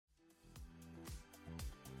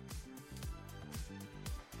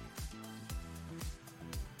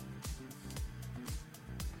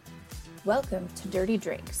Welcome to Dirty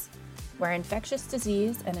Drinks, where infectious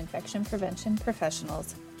disease and infection prevention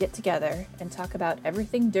professionals get together and talk about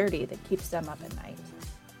everything dirty that keeps them up at night.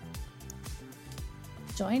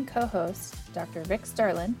 Join co-hosts Dr. Rick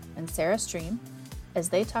Starlin and Sarah Stream as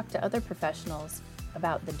they talk to other professionals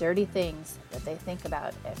about the dirty things that they think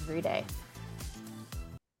about every day.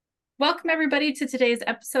 Welcome everybody to today's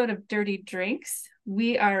episode of Dirty Drinks.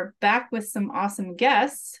 We are back with some awesome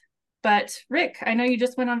guests. But Rick, I know you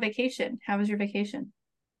just went on vacation. How was your vacation?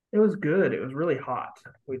 It was good. It was really hot.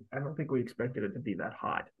 I don't think we expected it to be that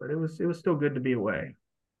hot, but it was still good to be away.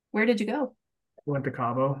 Where did you go? Went to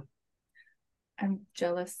Cabo. I'm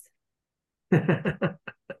jealous. It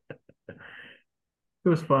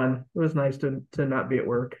was fun. It was nice to not be at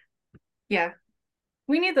work. Yeah.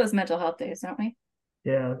 We need those mental health days, don't we?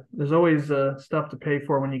 Yeah. There's always stuff to pay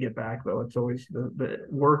for when you get back, though. It's always the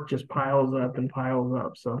work just piles up and piles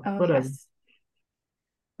up. So, Yes.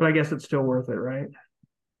 But I guess it's still worth it, right?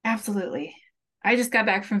 Absolutely. I just got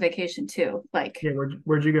back from vacation too. Yeah.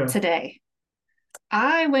 Where'd you go? Today.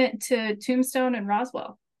 I went to Tombstone and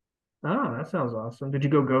Roswell. Oh, that sounds awesome. Did you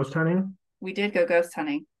go ghost hunting? We did go ghost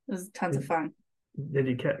hunting. It was tons of fun. Did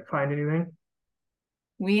you find anything?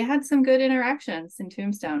 We had some good interactions in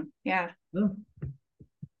Tombstone. Yeah. Oh,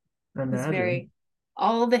 I imagine.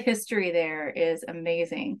 All the history there is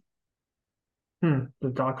amazing. The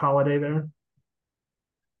Doc Holliday there?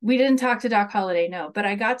 We didn't talk to Doc Holliday, no, but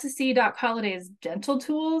I got to see Doc Holliday's dental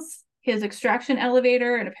tools, his extraction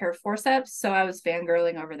elevator, and a pair of forceps. So I was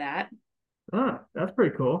fangirling over that. Ah, that's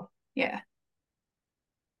pretty cool. Yeah.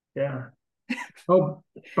 Yeah. Oh,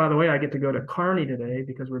 by the way, I get to go to Kearney today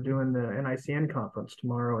because we're doing the NICN conference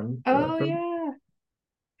tomorrow. And yeah.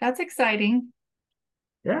 That's exciting.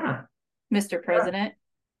 Yeah. Mr. President.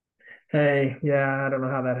 Hey, yeah, I don't know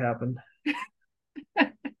how that happened.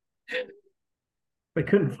 They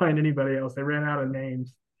couldn't find anybody else. They ran out of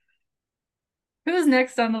names. Who's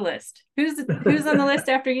next on the list? Who's on the list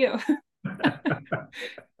after you?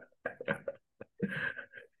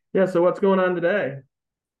 Yeah, so what's going on today?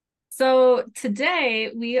 So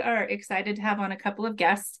today we are excited to have on a couple of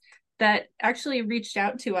guests that actually reached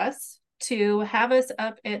out to us to have us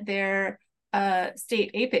up at their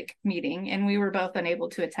state APIC meeting, and we were both unable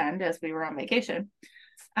to attend as we were on vacation.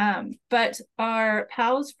 But our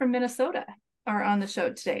pals from Minnesota are on the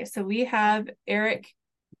show today. So we have Eric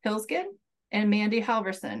Hilsgen and Mandy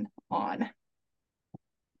Halverson on.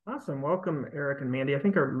 Awesome. Welcome, Eric and Mandy. I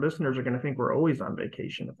think our listeners are going to think we're always on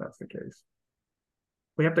vacation if that's the case.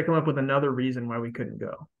 We have to come up with another reason why we couldn't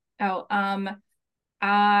go.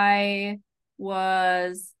 I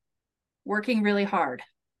was working really hard.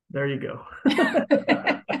 There you go.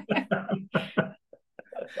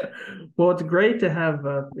 Well, it's great to have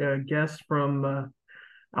guests from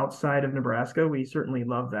outside of Nebraska. We certainly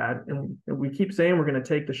love that. And we keep saying we're going to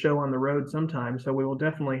take the show on the road sometime, so we will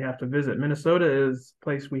definitely have to visit. Minnesota is a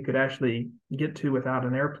place we could actually get to without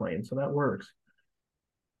an airplane, so that works.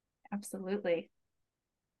 Absolutely.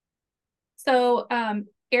 So,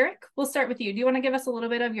 Eric, we'll start with you. Do you want to give us a little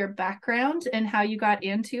bit of your background and how you got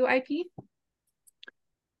into IP?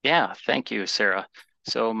 Yeah, thank you, Sarah.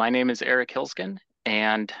 So my name is Eric Hilsgen,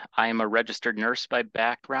 and I am a registered nurse by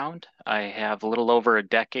background. I have a little over a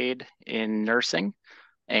decade in nursing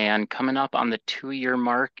and coming up on the 2-year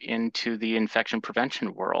mark into the infection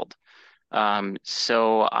prevention world.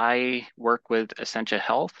 So I work with Essentia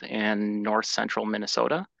Health in north central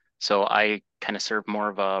Minnesota. So I kind of serve more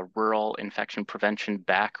of a rural infection prevention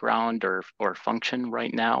background or function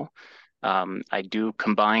right now. I do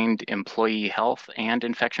combined employee health and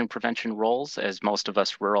infection prevention roles, as most of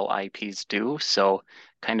us rural IPs do. So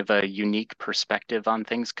kind of a unique perspective on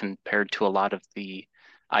things compared to a lot of the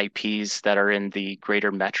IPs that are in the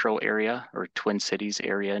greater metro area or Twin Cities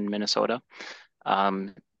area in Minnesota.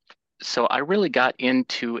 So I really got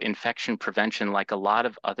into infection prevention like a lot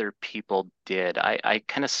of other people did. I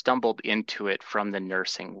kind of stumbled into it from the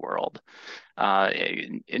nursing world.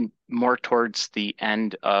 More towards the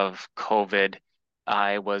end of COVID,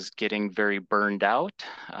 I was getting very burned out.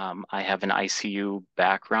 I have an ICU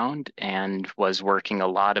background and was working a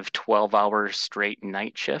lot of 12-hour straight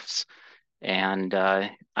night shifts. And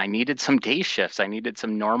I needed some day shifts. I needed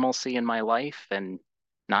some normalcy in my life and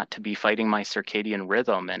not to be fighting my circadian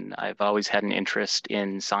rhythm. And I've always had an interest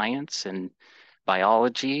in science and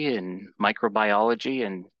biology and microbiology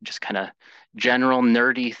and just kind of general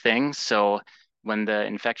nerdy things. So when the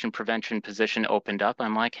infection prevention position opened up,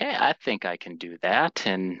 I'm like, hey, I think I can do that.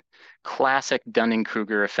 And classic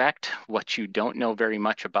Dunning-Kruger effect, what you don't know very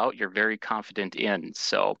much about, you're very confident in.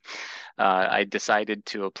 So I decided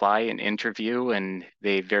to apply and interview, and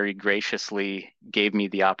they very graciously gave me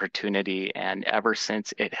the opportunity. And ever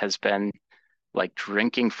since, it has been like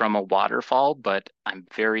drinking from a waterfall, but I'm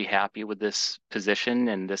very happy with this position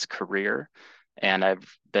and this career. And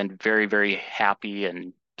I've been very, very happy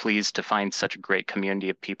and pleased to find such a great community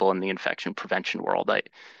of people in the infection prevention world. I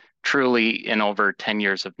truly, in over 10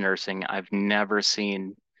 years of nursing, I've never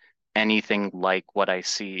seen anything like what I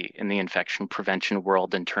see in the infection prevention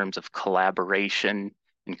world in terms of collaboration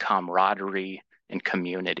and camaraderie and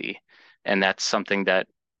community. And that's something that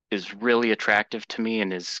is really attractive to me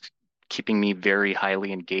and is keeping me very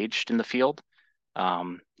highly engaged in the field.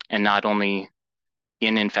 And not only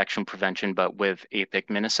in infection prevention, but with APIC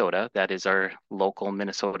Minnesota. That is our local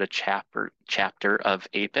Minnesota chapter of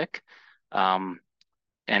APIC.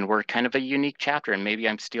 And we're kind of a unique chapter, and maybe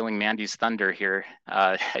I'm stealing Mandy's thunder here.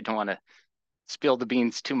 I don't want to spill the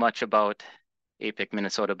beans too much about APIC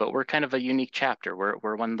Minnesota, but we're kind of a unique chapter.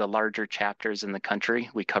 We're one of the larger chapters in the country.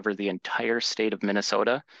 We cover the entire state of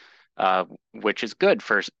Minnesota, which is good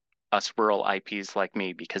for us rural IPs like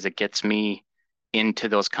me because it gets me into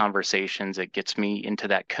those conversations. It gets me into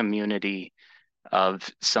that community of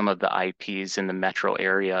some of the IPs in the metro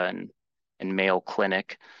area and Mayo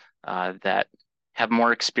Clinic that have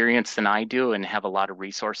more experience than I do and have a lot of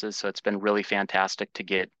resources. So it's been really fantastic to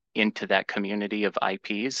get into that community of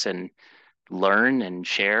IPs and learn and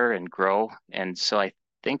share and grow. And so I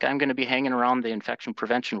think I'm going to be hanging around the infection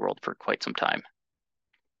prevention world for quite some time.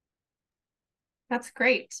 That's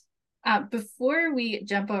great. Before we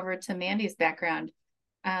jump over to Mandy's background,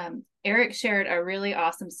 Eric shared a really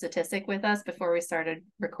awesome statistic with us before we started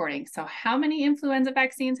recording. So how many influenza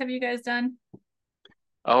vaccines have you guys done?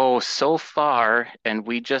 Oh, so far, and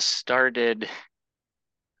we just started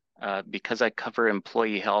because I cover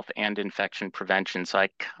employee health and infection prevention. So I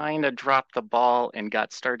kind of dropped the ball and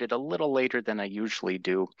got started a little later than I usually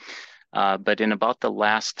do. But in about the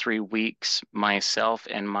last 3 weeks, myself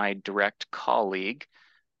and my direct colleague,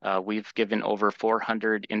 we've given over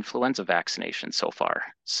 400 influenza vaccinations so far.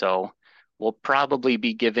 So we'll probably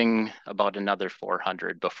be giving about another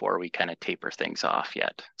 400 before we kind of taper things off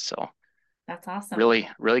yet. So that's awesome. Really,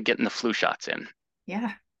 really getting the flu shots in.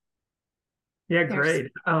 Yeah. Yeah, great.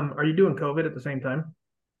 Are you doing COVID at the same time?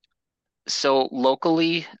 So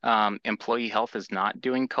locally, employee health is not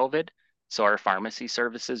doing COVID. So our pharmacy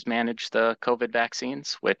services manage the COVID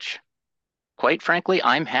vaccines, which quite frankly,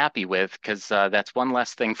 I'm happy with because that's one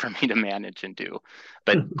less thing for me to manage and do.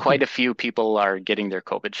 But quite a few people are getting their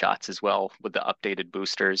COVID shots as well with the updated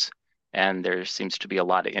boosters. And there seems to be a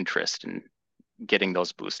lot of interest in getting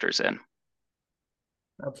those boosters in.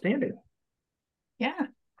 Outstanding. Yeah.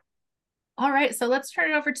 All right, so let's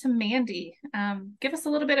turn it over to Mandy. Give us a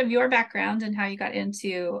little bit of your background and how you got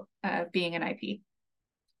into being an IP.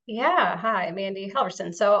 Yeah, hi, Mandy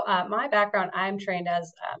Halverson. So my background, I'm trained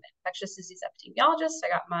as an infectious disease epidemiologist. I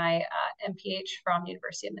got my MPH from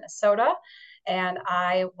University of Minnesota, and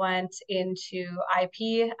I went into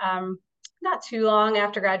IP not too long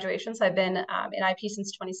after graduation. So I've been in IP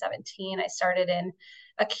since 2017. I started in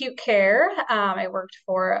acute care. I worked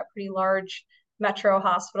for a pretty large metro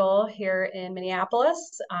hospital here in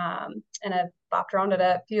Minneapolis, and I've bopped around at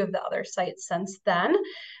a few of the other sites since then.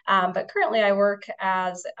 But currently I work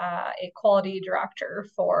as a quality director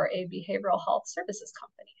for a behavioral health services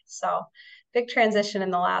company. So big transition in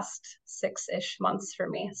the last 6-ish months for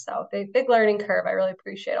me. So big learning curve. I really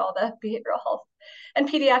appreciate all the behavioral health and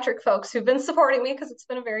pediatric folks who've been supporting me because it's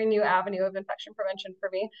been a very new avenue of infection prevention for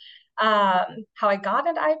me. How I got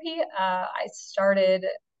into IP, I started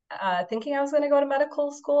thinking I was going to go to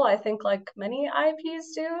medical school. I think like many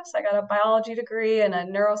IPs do. So I got a biology degree and a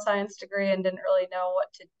neuroscience degree and didn't really know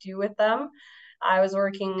what to do with them. I was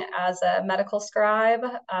working as a medical scribe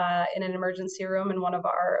in an emergency room in one of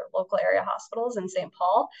our local area hospitals in St.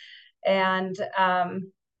 Paul, and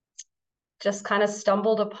just kind of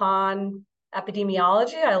stumbled upon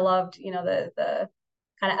epidemiology. I loved, the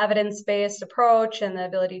kind of evidence-based approach and the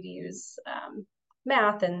ability to use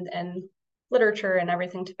math and literature and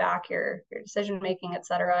everything to back your decision making, et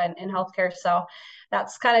cetera, in healthcare. So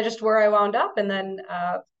that's kind of just where I wound up, and then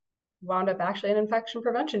wound up actually in infection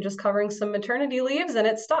prevention, just covering some maternity leaves, and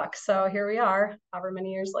it stuck. So here we are, however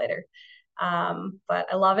many years later. But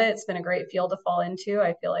I love it. It's been a great field to fall into.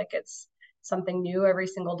 I feel like it's something new every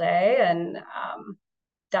single day, and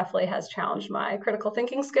definitely has challenged my critical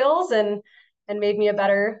thinking skills and made me a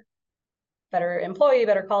better better employee,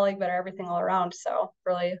 better colleague, better everything all around. So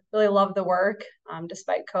really, really love the work,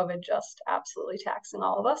 despite COVID just absolutely taxing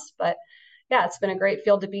all of us. But yeah, it's been a great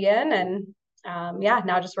field to be in. And yeah,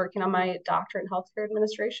 now just working on my doctorate in healthcare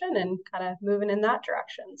administration and kind of moving in that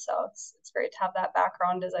direction. So it's great to have that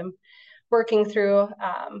background as I'm working through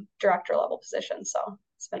director level positions. So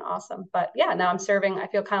it's been awesome. But yeah, now I'm serving, I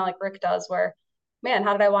feel kind of like Rick does, where, man,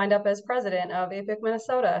 how did I wind up as president of APIC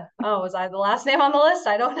Minnesota? Oh, was I the last name on the list?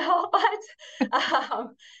 I don't know, but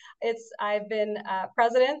I've been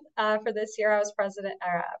president for this year. I was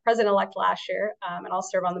president-elect last year, and I'll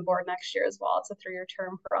serve on the board next year as well. It's a 3-year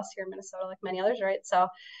term for us here in Minnesota, like many others, right? So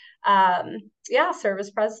yeah, serving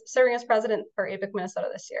as president for APIC Minnesota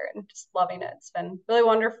this year and just loving it. It's been really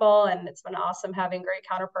wonderful, and it's been awesome having great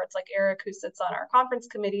counterparts like Eric, who sits on our conference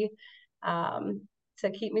committee,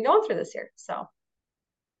 to keep me going through this year. So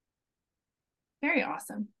very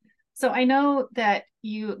awesome. So I know that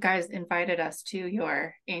you guys invited us to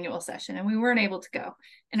your annual session and we weren't able to go,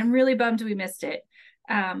 and I'm really bummed we missed it.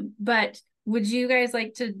 But would you guys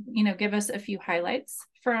like to, give us a few highlights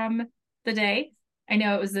from the day? I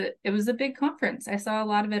know it was a big conference. I saw a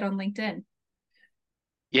lot of it on LinkedIn.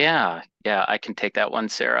 Yeah, I can take that one,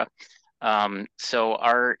 Sarah. So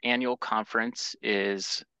our annual conference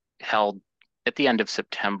is held at the end of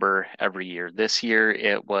September every year. This year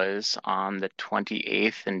it was on the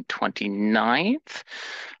 28th and 29th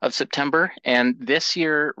of September. And this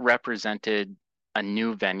year represented a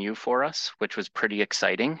new venue for us, which was pretty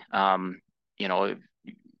exciting.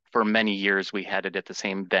 For many years we had it at the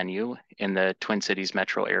same venue in the Twin Cities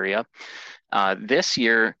metro area. This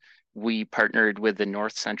year, we partnered with the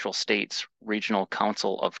North Central States Regional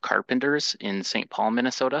Council of Carpenters in St. Paul,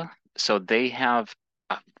 Minnesota. So they have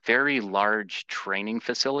a very large training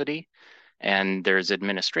facility, and there's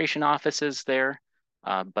administration offices there.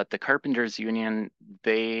 But the Carpenters Union,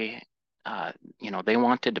 they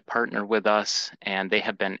wanted to partner with us, and they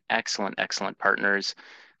have been excellent partners.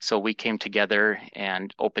 So we came together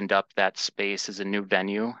and opened up that space as a new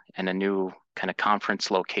venue and a new kind of conference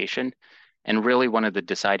location. And really one of the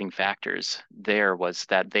deciding factors there was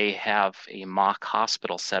that they have a mock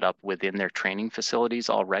hospital set up within their training facilities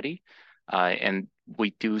already. And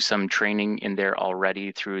we do some training in there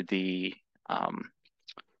already through the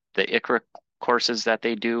ICRA courses that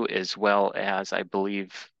they do, as well as I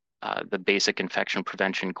believe the basic infection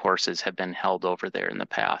prevention courses have been held over there in the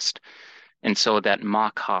past. And so that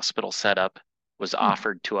mock hospital setup was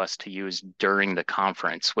offered to us to use during the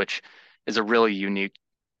conference, which is a really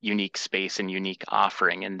unique space and unique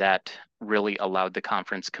offering. And that really allowed the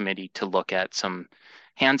conference committee to look at some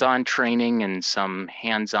hands-on training and some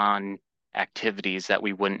hands-on activities that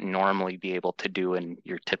we wouldn't normally be able to do in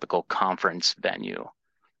your typical conference venue.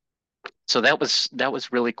 So that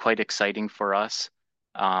was really quite exciting for us.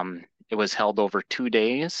 It was held over 2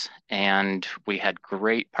 days, and we had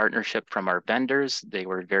great partnership from our vendors. They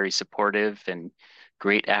were very supportive and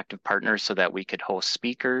great active partners so that we could host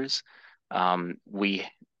speakers. We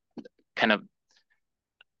kind of,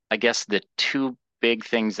 I guess the two big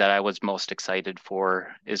things that I was most excited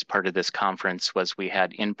for as part of this conference was we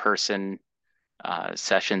had in-person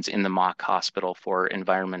sessions in the mock hospital for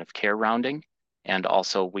environment of care rounding. And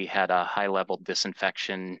also we had a high-level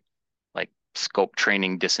disinfection, like scope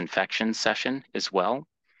training disinfection session as well.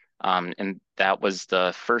 And that was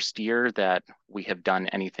the first year that we have done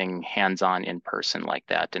anything hands-on in person like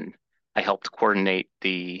that. And I helped coordinate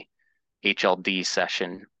the HLD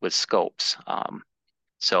session with scopes.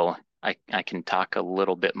 So I can talk a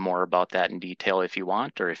little bit more about that in detail if you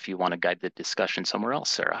want, or if you want to guide the discussion somewhere else,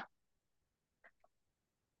 Sarah.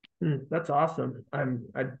 That's awesome.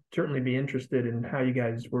 I'd certainly be interested in how you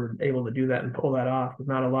guys were able to do that and pull that off.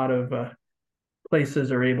 Not a lot of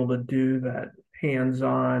places are able to do that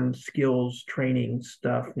hands-on skills training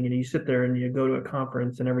stuff. You sit there and you go to a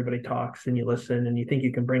conference and everybody talks and you listen and you think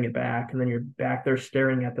you can bring it back, and then you're back there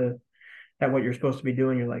staring at what you're supposed to be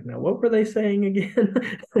doing. You're like, now what were they saying again?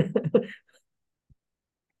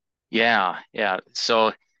 Yeah.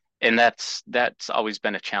 So, and that's always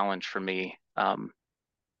been a challenge for me.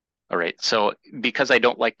 All right. So because I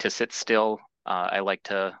don't like to sit still, I like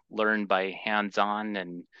to learn by hands-on,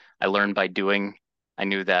 and I learn by doing. I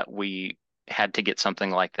knew that we had to get something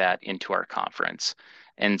like that into our conference.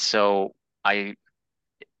 And so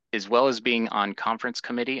as well as being on conference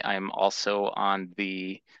committee, I'm also on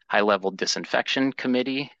the high-level disinfection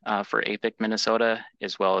committee for APIC Minnesota,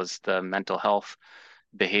 as well as the mental health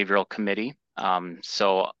behavioral committee.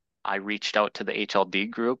 So I reached out to the HLD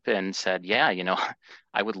group and said, yeah,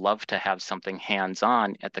 I would love to have something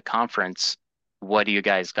hands-on at the conference. What do you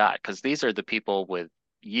guys got? Because these are the people with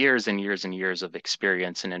years and years and years of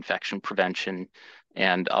experience in infection prevention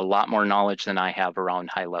and a lot more knowledge than I have around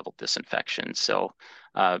high-level disinfection. So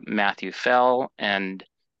Matthew Fell and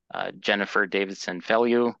Jennifer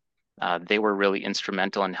Davidson-Fellew, they were really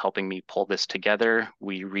instrumental in helping me pull this together.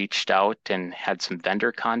 We reached out and had some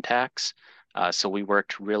vendor contacts. So we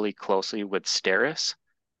worked really closely with Steris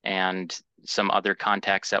and some other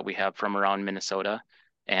contacts that we have from around Minnesota.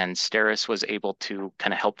 And Steris was able to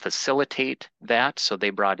kind of help facilitate that. So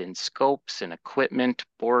they brought in scopes and equipment,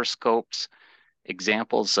 bore scopes,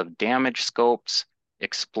 examples of damaged scopes,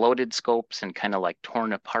 exploded scopes, and kind of like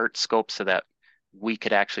torn apart scopes so that we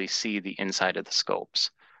could actually see the inside of the scopes.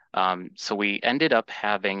 So we ended up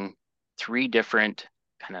having 3 different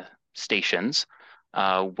kind of stations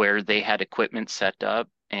where they had equipment set up,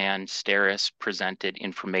 and Steris presented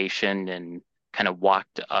information and kind of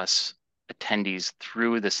walked us attendees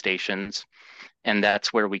through the stations. And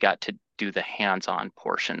that's where we got to do the hands-on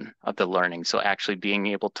portion of the learning. So actually being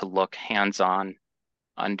able to look hands-on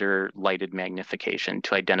under lighted magnification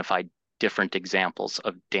to identify different examples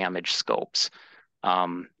of damaged scopes,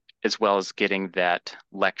 as well as getting that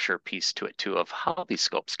lecture piece to it too, of how these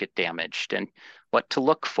scopes get damaged and what to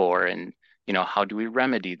look for, and how do we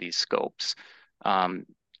remedy these scopes,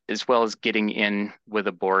 as well as getting in with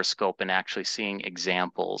a borescope and actually seeing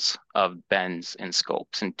examples of bends in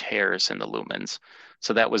scopes and tears in the lumens.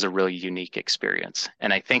 So that was a really unique experience.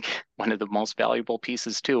 And I think one of the most valuable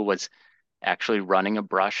pieces too was actually running a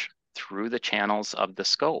brush through the channels of the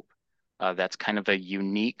scope. That's kind of a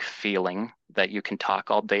unique feeling that you can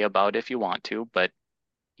talk all day about if you want to, but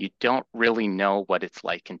you don't really know what it's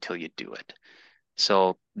like until you do it.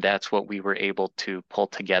 So that's what we were able to pull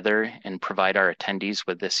together and provide our attendees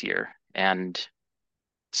with this year. And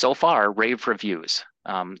so far, rave reviews.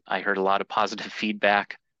 I heard a lot of positive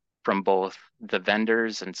feedback from both the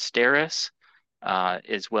vendors and Steris,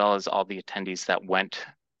 as well as all the attendees that went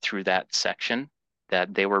through that section,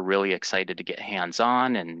 that they were really excited to get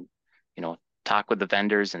hands-on and talk with the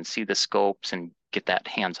vendors and see the scopes and get that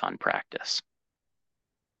hands-on practice.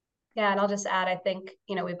 Yeah, and I'll just add, I think,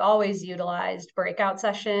 we've always utilized breakout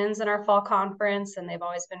sessions in our fall conference, and they've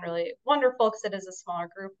always been really wonderful because it is a smaller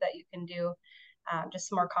group that you can do just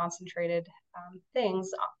some more concentrated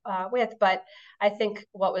things with. But I think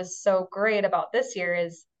what was so great about this year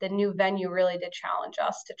is the new venue really did challenge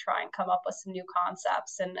us to try and come up with some new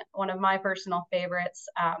concepts. And one of my personal favorites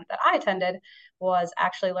that I attended was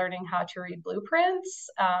actually learning how to read blueprints.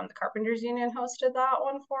 The Carpenters Union hosted that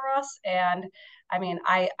one for us. And I mean,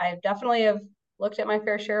 I definitely have looked at my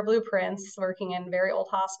fair share of blueprints working in very old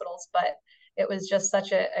hospitals, but it was just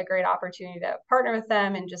such a great opportunity to partner with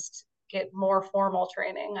them and just get more formal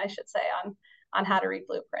training, I should say, on how to read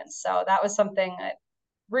blueprints. So that was something that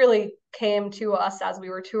really came to us as we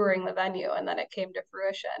were touring the venue, and then it came to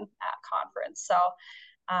fruition at conference. So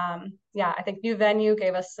yeah, I think new venue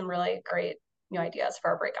gave us some really great new ideas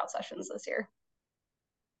for our breakout sessions this year.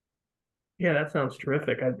 Yeah, that sounds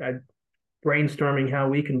terrific. I brainstorming how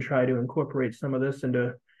we can try to incorporate some of this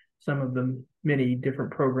into some of the many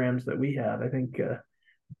different programs that we have. I think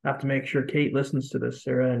I have to make sure Kate listens to this,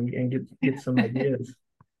 Sarah, and get some ideas.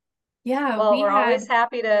 Yeah, well, we're always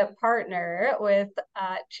happy to partner with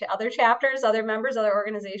other chapters, other members, other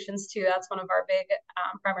organizations too. That's one of our big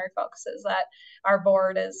primary focuses that our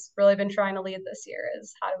board has really been trying to lead this year,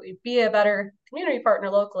 is how do we be a better community partner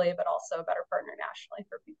locally, but also a better partner nationally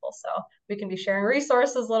for people, so we can be sharing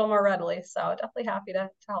resources a little more readily. So definitely happy to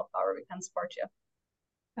help however we can support you.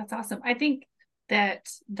 That's awesome. I think that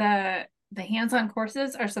the hands-on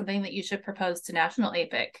courses are something that you should propose to National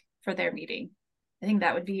APIC for their meeting. I think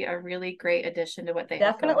that would be a really great addition to what they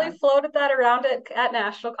definitely floated that around at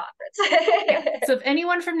national conference. Yeah. So if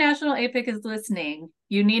anyone from National APIC is listening,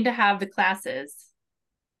 you need to have the classes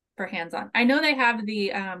for hands-on. I know they have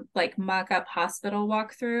the like mock-up hospital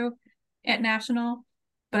walkthrough at National,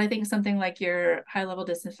 but I think something like your high-level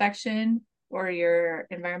disinfection or your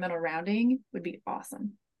environmental rounding would be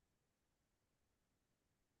awesome.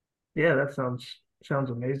 Yeah, that sounds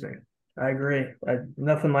amazing. I agree.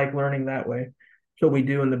 Nothing like learning that way. So we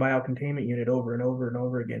do in the biocontainment unit over and over and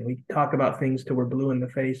over again. We talk about things till we're blue in the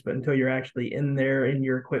face, but until you're actually in there in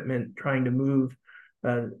your equipment trying to move,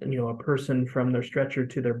 a person from their stretcher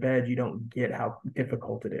to their bed, you don't get how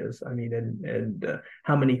difficult it is. I mean, and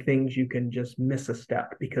how many things you can just miss a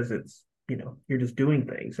step because it's you're just doing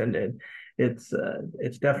things, and it's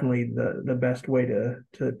definitely the best way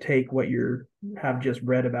to take what you have just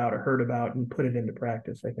read about or heard about and put it into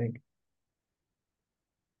practice, I think.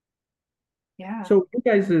 Yeah. So you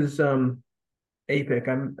guys is APIC,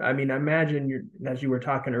 I mean, I imagine as you were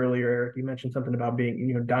talking earlier, Eric, you mentioned something about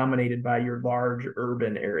being, dominated by your large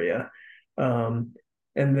urban area. Um,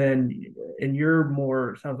 and then, and you're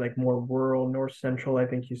more, sounds like more rural, north central, I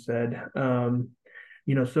think you said.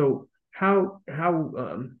 So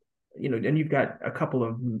and you've got a couple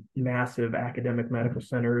of massive academic medical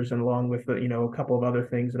centers, and along with a couple of other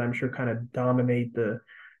things that I'm sure kind of dominate the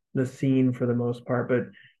scene for the most part. But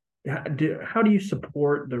how do you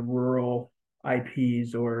support the rural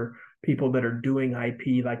IPs or people that are doing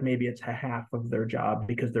IP, like maybe it's a half of their job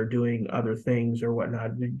because they're doing other things or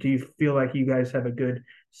whatnot? Do you feel like you guys have a good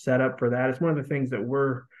setup for that? It's one of the things that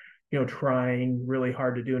we're, trying really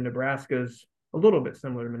hard to do in Nebraska. Is a little bit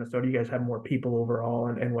similar to Minnesota. You guys have more people overall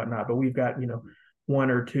and whatnot, but we've got,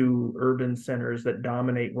 one or two urban centers that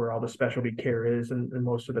dominate where all the specialty care is and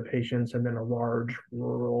most of the patients, and then a large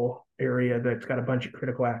rural area that's got a bunch of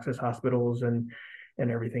critical access hospitals and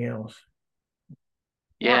everything else.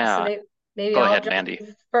 Yeah, so Yeah, maybe go I'll ahead, jump Mandy.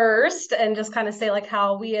 in first and just kind of say like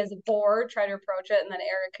how we as a board try to approach it, and then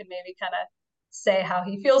Eric could maybe kind of say how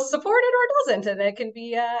he feels supported or doesn't, and it can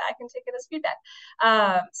be I can take it as feedback.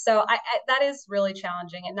 So that is really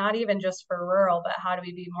challenging, and not even just for rural, but how do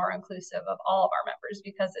we be more inclusive of all of our members?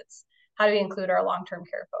 Because it's how do we include our long-term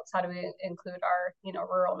care folks? How do we include our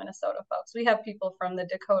rural Minnesota folks? We have people from the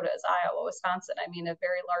Dakotas, Iowa, Wisconsin. I mean, a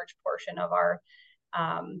very large portion of our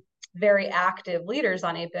very active leaders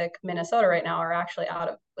on APIC Minnesota right now are actually out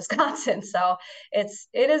of Wisconsin. So it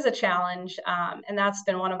is a challenge. And that's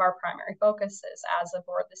been one of our primary focuses as a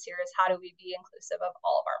board this year is how do we be inclusive of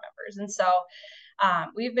all of our members? And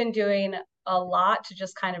so we've been doing a lot to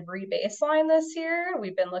just kind of re-baseline this year.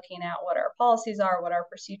 We've been looking at what our policies are, what our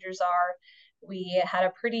procedures are. We had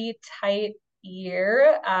a pretty tight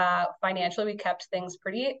year. Financially, we kept things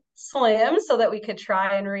pretty slim so that we could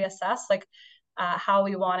try and reassess how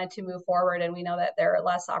we wanted to move forward. And we know that there are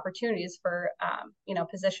less opportunities for,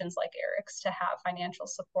 positions like Eric's to have financial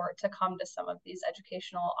support to come to some of these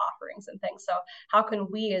educational offerings and things. So how can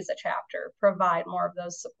we as a chapter provide more of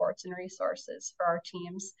those supports and resources for our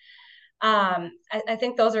teams? I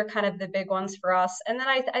think those are kind of the big ones for us. And then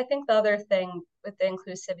I think the other thing with the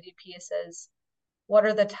inclusivity piece is what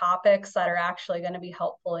are the topics that are actually going to be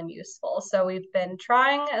helpful and useful. So we've been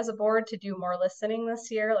trying as a board to do more listening this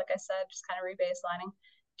year. Like I said, just kind of rebaselining,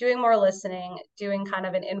 doing more listening, doing kind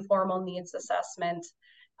of an informal needs assessment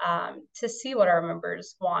to see what our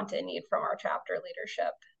members want and need from our chapter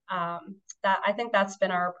leadership. That I think that's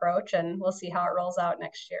been our approach, and we'll see how it rolls out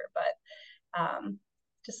next year. But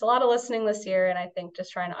just a lot of listening this year, and I think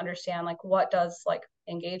just trying to understand what does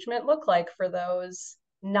engagement look like for those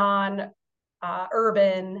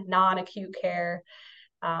urban, non-acute care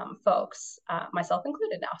folks, myself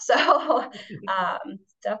included now. So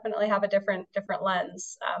definitely have a different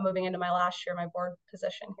lens moving into my last year, my board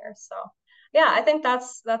position here. So yeah, I think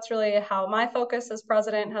that's really how my focus as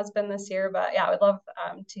president has been this year. But yeah, I would love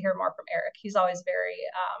to hear more from Eric. He's always very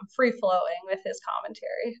free-flowing with his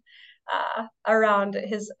commentary around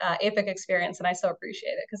his APIC experience, and I so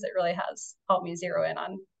appreciate it because it really has helped me zero in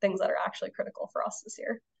on things that are actually critical for us this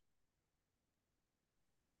year.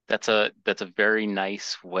 That's a very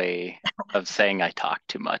nice way of saying I talk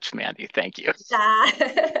too much, Mandy. Thank you.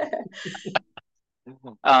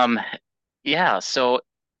 Yeah, so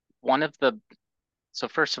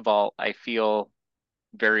first of all, I feel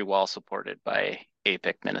very well supported by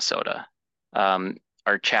APIC Minnesota.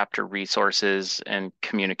 Our chapter resources and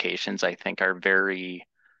communications, I think, are very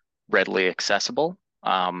readily accessible.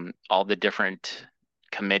 All the different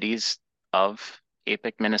committees of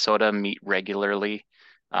APIC Minnesota meet regularly.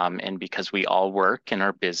 And because we all work and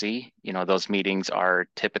are busy, those meetings are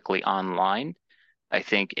typically online. I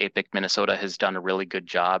think APIC Minnesota has done a really good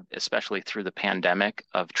job, especially through the pandemic,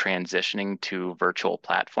 of transitioning to virtual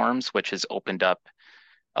platforms, which has opened up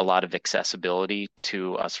a lot of accessibility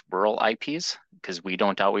to us rural IPs, because we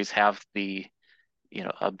don't always have the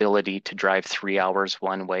ability to drive 3 hours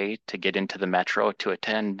one way to get into the metro to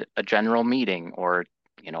attend a general meeting or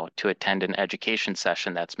to attend an education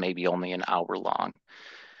session that's maybe only an hour long.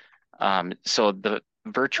 So the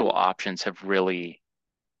virtual options have really,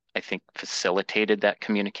 I think, facilitated that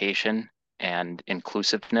communication and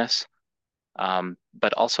inclusiveness.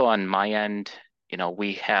 But also on my end,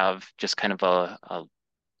 we have just kind of a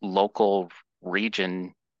local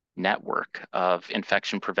region network of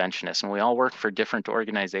infection preventionists, and we all work for different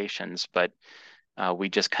organizations, but we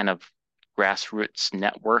just kind of grassroots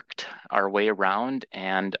networked our way around.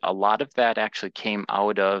 And a lot of that actually came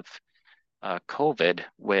out of COVID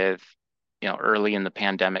with, early in the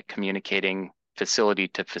pandemic, communicating facility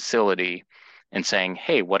to facility and saying,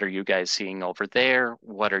 hey, what are you guys seeing over there?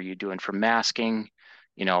 What are you doing for masking?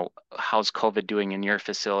 You know, how's COVID doing in your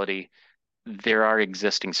facility? There are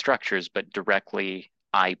existing structures, but directly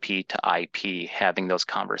IP to IP, having those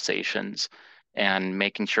conversations and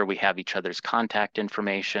making sure we have each other's contact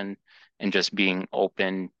information and just being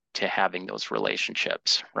open to having those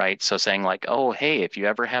relationships, right? So saying like, oh, hey, if you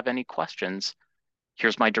ever have any questions,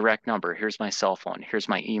 here's my direct number, here's my cell phone, here's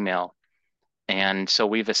my email. And so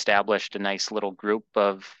we've established a nice little group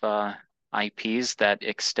of IPs that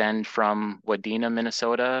extend from Wadena,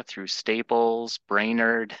 Minnesota through Staples,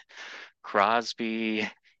 Brainerd, Crosby,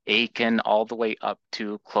 Aiken, all the way up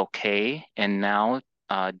to Cloquet. And now,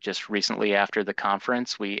 just recently after the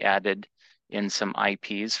conference, we added in some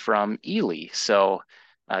IPs from Ely. So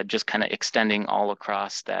just kind of extending all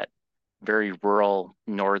across that very rural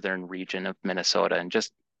northern region of Minnesota and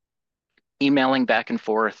just emailing back and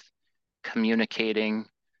forth, communicating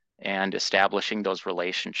and establishing those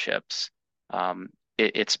relationships.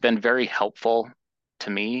 It's been very helpful to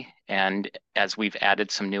me. And as we've added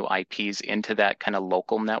some new IPs into that kind of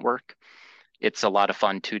local network, it's a lot of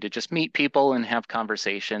fun too to just meet people and have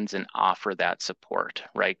conversations and offer that support,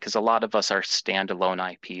 right? Because a lot of us are standalone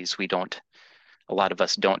IPs. A lot of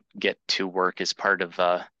us don't get to work as part of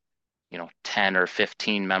a 10 or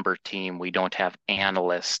 15 member team. We don't have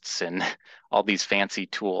analysts and all these fancy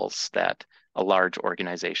tools that a large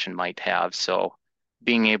organization might have. So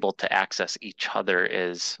being able to access each other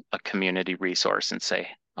is a community resource and say,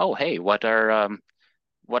 oh, hey, what are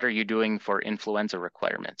you doing for influenza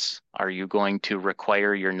requirements? Are you going to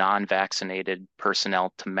require your non-vaccinated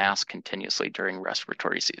personnel to mask continuously during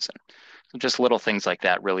respiratory season? So just little things like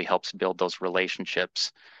that really helps build those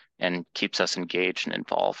relationships and keeps us engaged and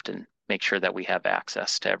involved and make sure that we have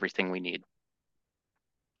access to everything we need.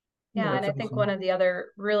 Yeah, and I think one of the other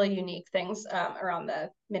really unique things around the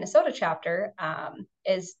Minnesota chapter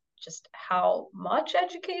is just how much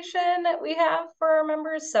education we have for our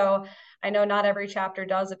members. So I know not every chapter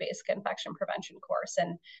does a basic infection prevention course,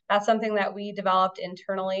 and that's something that we developed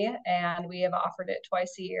internally, and we have offered it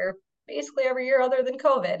twice a year, basically every year other than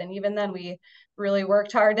COVID. And even then, we really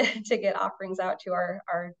worked hard to get offerings out to our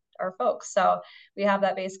folks. So we have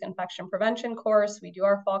that basic infection prevention course. We do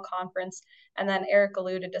our fall conference. And then Eric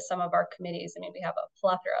alluded to some of our committees. I mean, we have a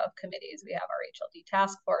plethora of committees. We have our HLD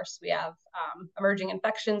task force. We have emerging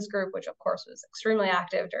infections group, which of course was extremely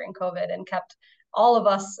active during COVID and kept all of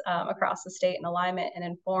us across the state in alignment and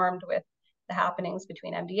informed with the happenings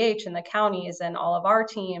between MDH and the counties and all of our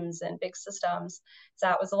teams and big systems. So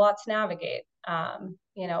that was a lot to navigate.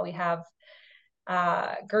 We have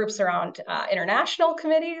groups around international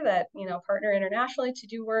committee that partner internationally to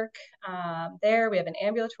do work there. We have an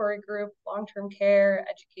ambulatory group, long-term care,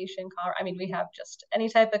 education. I mean, we have just any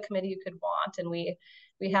type of committee you could want, and we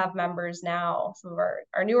have members now, some of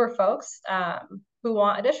our newer folks who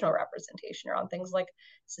want additional representation around things like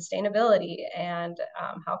sustainability and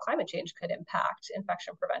how climate change could impact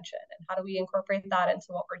infection prevention, and how do we incorporate that into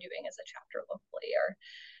what we're doing as a chapter locally, or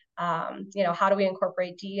how do we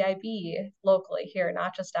incorporate DEIB locally here,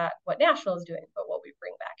 not just at what National is doing, but what we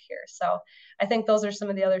bring back here. So I think those are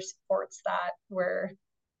some of the other supports that we're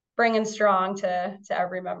bringing strong to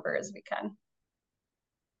every member as we can.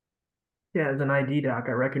 Yeah, as an ID doc,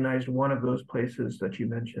 I recognized one of those places that you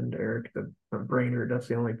mentioned, Eric, the Brainerd. That's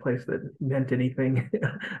the only place that meant anything.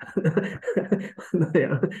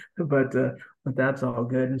 Yeah, but that's all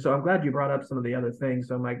good. And so I'm glad you brought up some of the other things.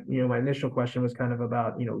 So my initial question was kind of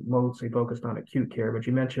about, mostly focused on acute care, but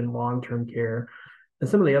you mentioned long-term care and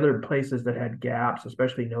some of the other places that had gaps,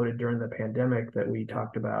 especially noted during the pandemic that we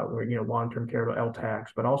talked about, where, long-term care,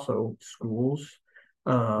 LTACs, but also schools.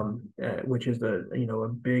 Which is a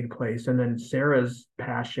big place. And then Sarah's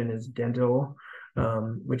passion is dental,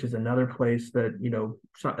 which is another place that,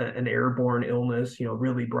 an airborne illness,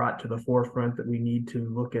 really brought to the forefront that we need to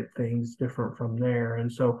look at things different from there.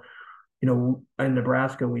 And so, in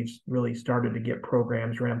Nebraska, we've really started to get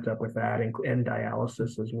programs ramped up with that and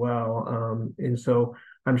dialysis as well. And so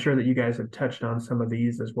I'm sure that you guys have touched on some of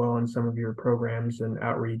these as well in some of your programs and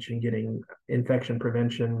outreach and getting infection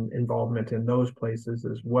prevention involvement in those places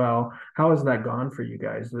as well. How has that gone for you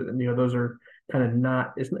guys? Those are kind of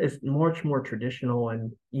not, it's much more traditional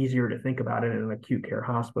and easier to think about it in an acute care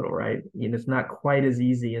hospital, right? It's not quite as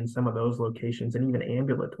easy in some of those locations and even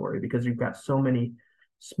ambulatory because you've got so many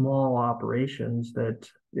small operations that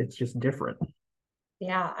it's just different.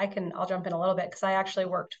 Yeah, I'll jump in a little bit because I actually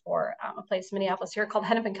worked for a place in Minneapolis here called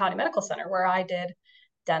Hennepin County Medical Center, where I did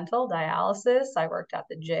dental, dialysis. I worked at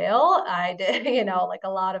the jail. I did, like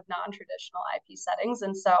a lot of non-traditional IP settings.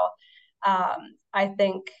 And so I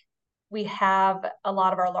think, we have a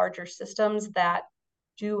lot of our larger systems that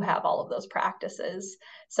do have all of those practices.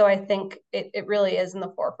 So I think it really is in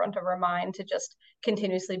the forefront of our mind to just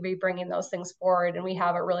continuously be bringing those things forward. And we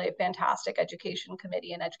have a really fantastic education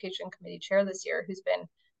committee and education committee chair this year who's been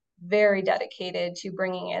very dedicated to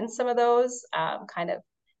bringing in some of those kind of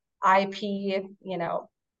IP,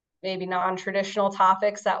 maybe non-traditional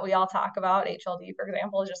topics that we all talk about. HLD, for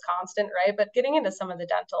example, is just constant, right? But getting into some of the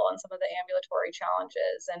dental and some of the ambulatory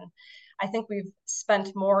challenges. And I think we've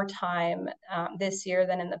spent more time this year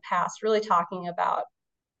than in the past really talking about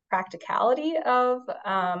practicality of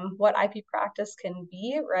what IP practice can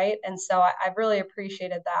be, right? And so I've really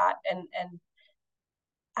appreciated that. And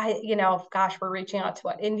gosh, we're reaching out to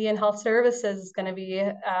what Indian Health Services is going to be,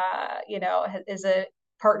 is a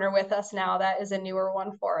partner with us now that is a newer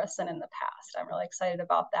one for us than in the past. I'm really excited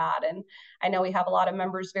about that. And I know we have a lot of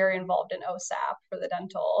members very involved in OSAP for the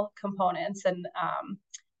dental components and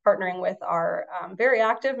partnering with our very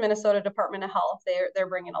active Minnesota Department of Health. They're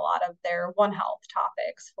bringing a lot of their One Health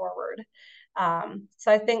topics forward.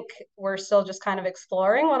 So I think we're still just kind of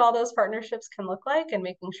exploring what all those partnerships can look like and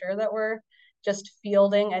making sure that we're just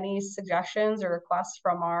fielding any suggestions or requests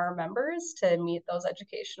from our members to meet those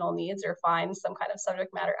educational needs or find some kind of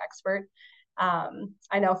subject matter expert.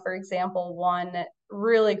 I know, for example, one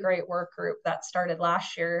really great work group that started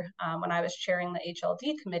last year when I was chairing the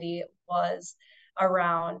HLD committee was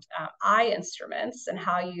around eye instruments and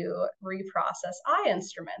how you reprocess eye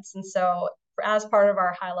instruments. And so as part of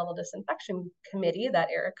our high-level disinfection committee that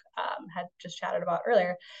Eric had just chatted about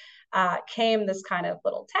earlier, came this kind of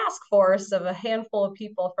little task force of a handful of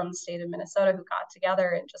people from the state of Minnesota who got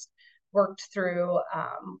together and just worked through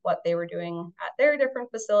what they were doing at their different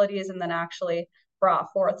facilities and then actually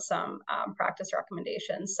brought forth some practice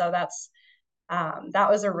recommendations. So that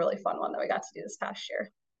was a really fun one that we got to do this past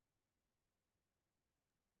year.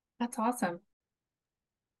 That's awesome.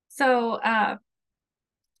 So,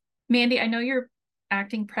 Mandy, I know you're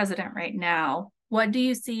acting president right now. What do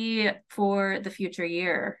you see for the future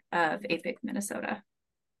year of APIC Minnesota?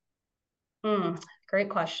 Great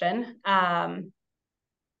question. I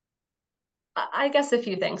guess a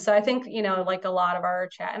few things. So I think, like a lot of our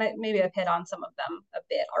chat, and maybe I've hit on some of them a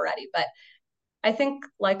bit already, but I think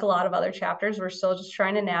like a lot of other chapters, we're still just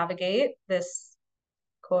trying to navigate this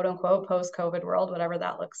quote unquote post-COVID world, whatever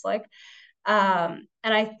that looks like. And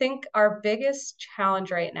I think our biggest challenge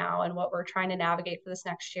right now and what we're trying to navigate for this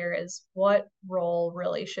next year is what role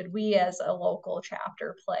really should we as a local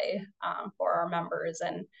chapter play for our members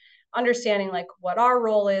and understanding like what our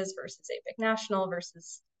role is versus APIC National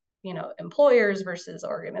versus, employers versus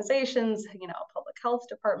organizations, public health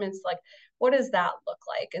departments, like what does that look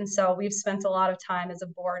like? And so we've spent a lot of time as a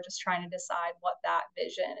board just trying to decide what that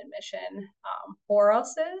vision and mission for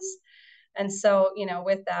us is. And so,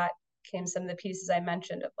 with that came some of the pieces I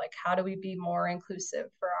mentioned of like, how do we be more inclusive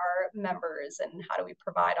for our members and how do we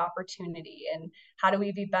provide opportunity and how do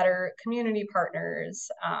we be better community partners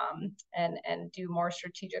and do more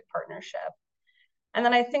strategic partnership. And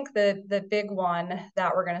then I think the big one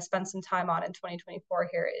that we're going to spend some time on in 2024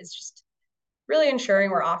 here is just really ensuring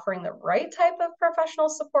we're offering the right type of professional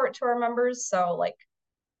support to our members. So like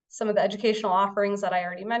some of the educational offerings that I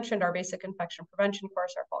already mentioned, our basic infection prevention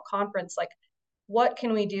course, our fall conference, like what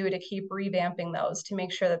can we do to keep revamping those to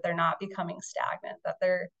make sure that they're not becoming stagnant, that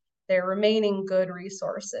they're remaining good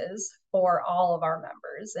resources for all of our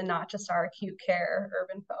members and not just our acute care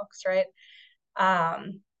urban folks, right?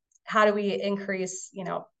 How do we increase,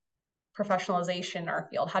 professionalization in our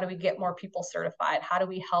field? How do we get more people certified? How do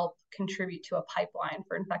we help contribute to a pipeline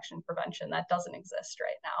for infection prevention that doesn't exist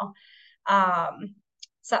right now?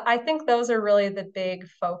 So I think those are really the big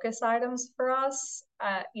focus items for us.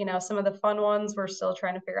 Some of the fun ones, we're still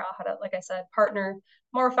trying to figure out how to, like I said, partner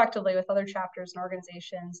more effectively with other chapters and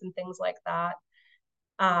organizations and things like that.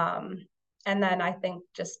 And then I think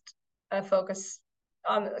just a focus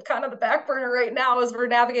on kind of the back burner right now as we're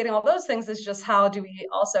navigating all those things is just how do we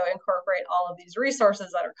also incorporate all of these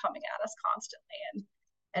resources that are coming at us constantly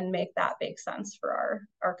and make that make sense for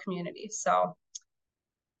our community. So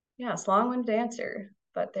yeah, it's a long-winded answer.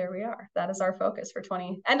 But there we are. That is our focus for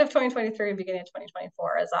end of 2023 and beginning of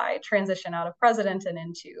 2024 as I transition out of president and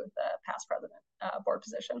into the past president board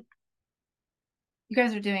position. You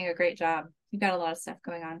guys are doing a great job. You've got a lot of stuff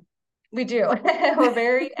going on. We do. We're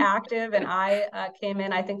very active and I came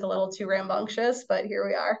in, I think, a little too rambunctious, but here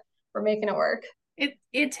we are. We're making it work.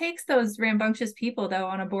 It takes those rambunctious people, though,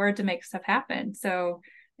 on a board to make stuff happen. So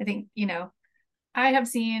I think, I have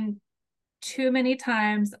seen too many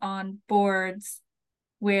times on boards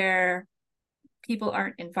where people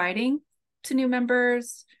aren't inviting to new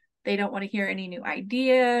members They don't want to hear any new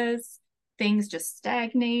ideas. Things just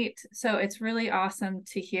stagnate. So it's really awesome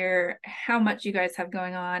to hear how much you guys have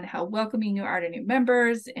going on, how welcoming you are to new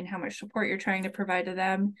members, and how much support you're trying to provide to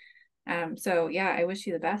them. So yeah, I wish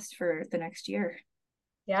you the best for the next year.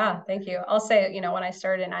 Yeah, thank you. I'll say, when I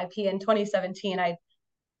started in IP in 2017,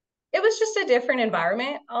 it was just a different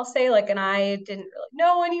environment, I'll say, like, and I didn't really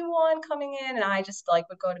know anyone coming in, and I just like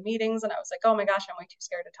would go to meetings and I was like, oh my gosh, I'm way too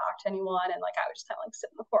scared to talk to anyone. And like I would just kind of like sit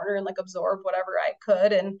in the corner and like absorb whatever I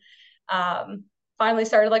could. And finally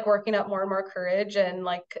started like working up more and more courage, and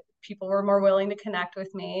like people were more willing to connect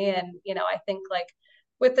with me. And I think like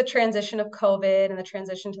with the transition of COVID and the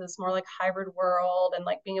transition to this more like hybrid world and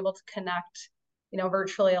like being able to connect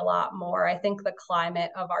virtually a lot more, I think the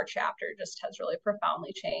climate of our chapter just has really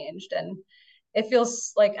profoundly changed. And it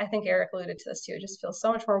feels like, I think Eric alluded to this too, it just feels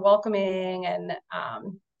so much more welcoming, and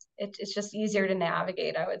it's just easier to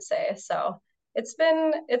navigate, I would say. So it's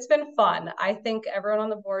been fun. I think everyone on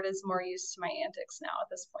the board is more used to my antics now at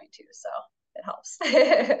this point too, so it helps.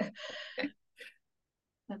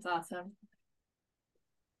 That's awesome.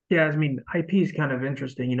 Yeah, I mean, IP is kind of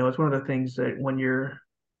interesting. It's one of the things that when you're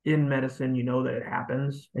in medicine, that it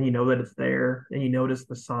happens, and that it's there, and you notice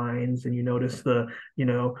the signs, and you notice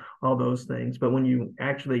all those things. But when you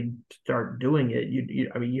actually start doing it,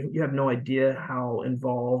 you have no idea how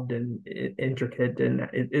involved and intricate, and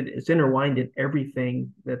it's intertwined in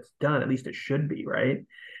everything that's done. At least it should be, right?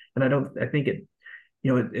 And I think it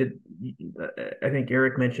I think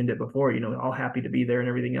Eric mentioned it before, all happy to be there and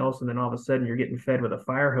everything else. And then all of a sudden you're getting fed with a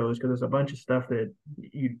fire hose because there's a bunch of stuff that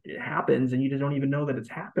it happens and you just don't even know that it's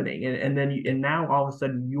happening. And then now all of a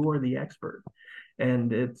sudden you're the expert,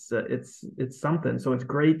 and it's something. So it's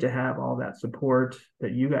great to have all that support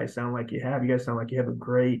that you guys sound like you have. You guys sound like you have a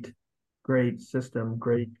great system,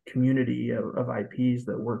 great community of IPs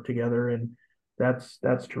that work together. And that's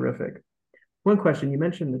terrific. One question, you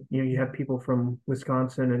mentioned that you have people from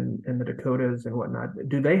Wisconsin and the Dakotas and whatnot.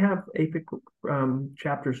 Do they have APIC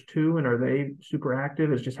chapters too, and are they super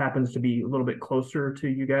active? It just happens to be a little bit closer to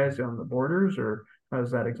you guys on the borders, or how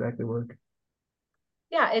does that exactly work?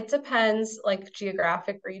 Yeah, it depends, like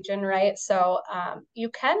geographic region, right? So you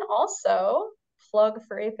can also plug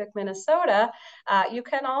for APIC Minnesota. You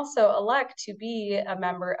can also elect to be a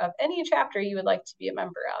member of any chapter you would like to be a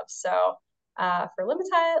member of. So for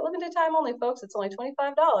limited time only, folks, it's only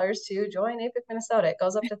 $25 to join APIC Minnesota. It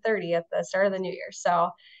goes up to 30 at the start of the new year.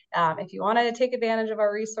 So if you want to take advantage of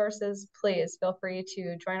our resources, please feel free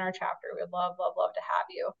to join our chapter. We'd love to have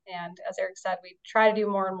you. And as Eric said, we try to do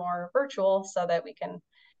more and more virtual so that we can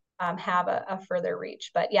have a further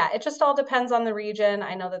reach. But yeah, it just all depends on the region.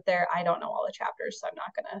 I know that I don't know all the chapters, so I'm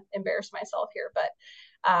not going to embarrass myself here, but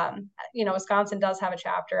Wisconsin does have a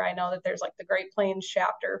chapter. I know that there's like the Great Plains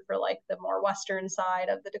chapter for like the more western side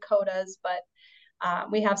of the Dakotas, but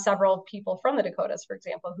we have several people from the Dakotas, for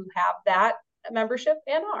example, who have that membership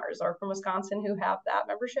and ours, or from Wisconsin who have that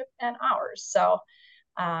membership and ours. So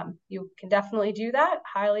you can definitely do that.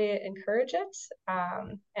 Highly encourage it.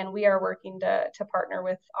 And we are working to partner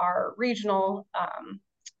with our regional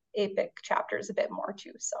APIC chapters a bit more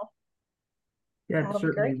too. So yeah,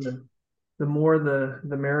 certainly the more the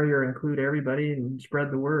merrier. Include everybody and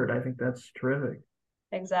spread the word. I think that's terrific.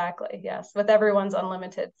 Exactly. Yes. With everyone's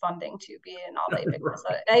unlimited funding to be in all the APIC,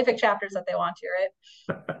 right. APIC chapters that they want to,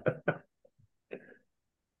 right?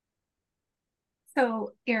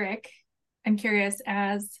 So Eric, I'm curious,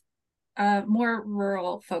 as a more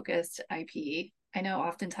rural focused IP, I know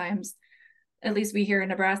oftentimes, at least we here in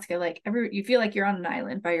Nebraska, like you feel like you're on an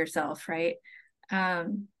island by yourself, right?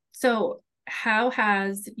 So how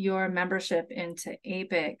has your membership into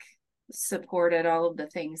APIC supported all of the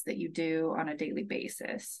things that you do on a daily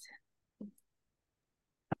basis?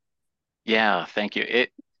 Yeah, thank you.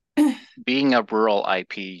 Being a rural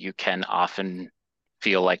IP, you can often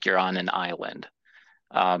feel like you're on an island.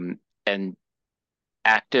 And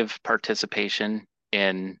active participation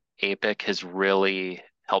in APIC has really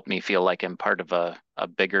helped me feel like I'm part of a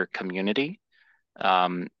bigger community.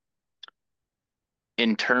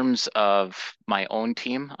 In terms of my own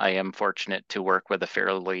team, I am fortunate to work with a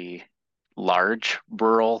fairly large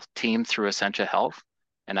rural team through Essentia Health,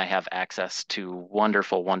 and I have access to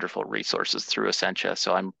wonderful resources through Essentia,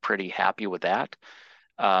 so I'm pretty happy with that.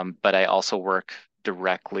 But I also work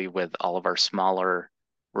directly with all of our smaller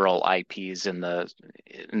rural IPs in the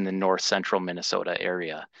north central Minnesota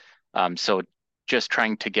area. So just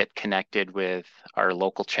trying to get connected with our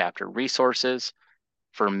local chapter resources.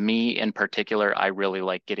 For me in particular, I really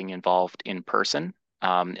like getting involved in person.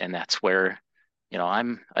 And that's where,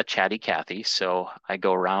 I'm a chatty Cathy. So I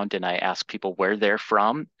go around and I ask people where they're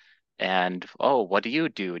from And, oh, what do you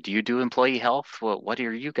do? Do you do employee health? What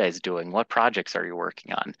are you guys doing? What projects are you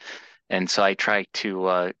working on? And so I try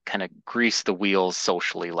to kind of grease the wheels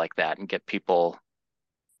socially like that and get people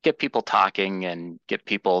talking and get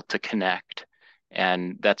people to connect.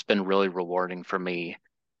 And that's been really rewarding for me.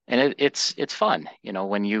 And it's fun, you know,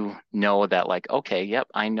 when you know that like, okay, yep,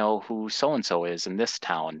 I know who so and so is in this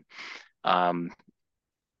town. Um,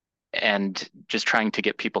 and just trying to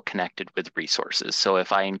get people connected with resources. So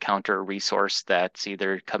if I encounter a resource that's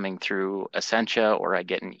either coming through Essentia or I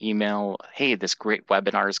get an email, hey, this great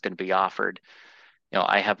webinar is going to be offered, you know,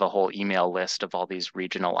 I have a whole email list of all these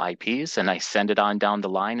regional IPs and I send it on down the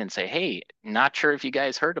line and say, hey, not sure if you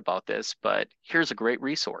guys heard about this, but here's a great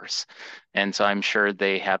resource. And so I'm sure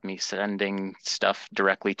they have me sending stuff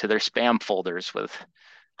directly to their spam folders with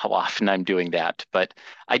how often I'm doing that. But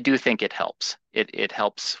I do think it helps. It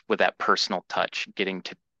helps with that personal touch, getting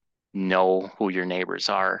to know who your neighbors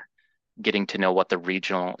are, getting to know what the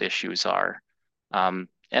regional issues are.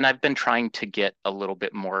 And I've been trying to get a little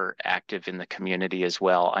bit more active in the community as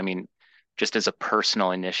well. I mean, just as a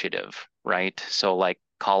personal initiative, right? So like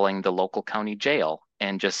calling the local county jail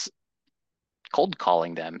and just cold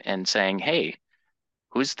calling them and saying, hey,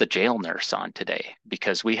 who's the jail nurse on today?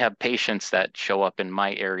 Because we have patients that show up in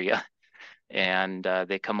my area and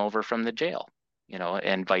they come over from the jail, you know,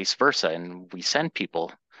 and vice versa. And we send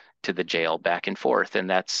people to the jail back and forth. And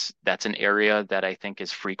that's an area that I think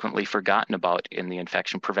is frequently forgotten about in the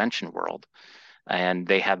infection prevention world. And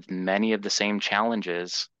they have many of the same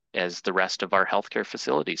challenges as the rest of our healthcare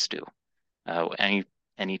facilities do.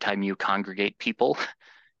 Anytime you congregate people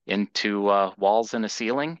into walls and a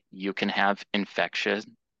ceiling, you can have infection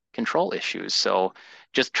control issues. So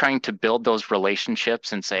just trying to build those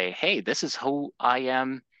relationships and say, hey, this is who I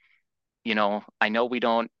am. You know, I know we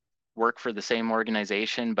don't work for the same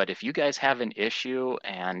organization, but if you guys have an issue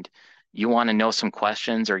and you want to know some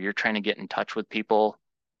questions or you're trying to get in touch with people,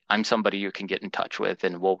 I'm somebody you can get in touch with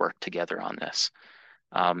and we'll work together on this.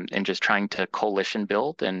 And just trying to coalition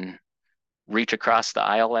build and reach across the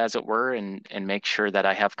aisle, as it were, and make sure that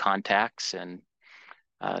I have contacts and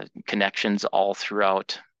connections all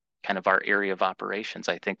throughout kind of our area of operations.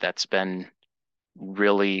 I think that's been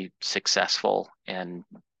really successful in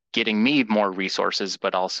getting me more resources,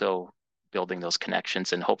 but also building those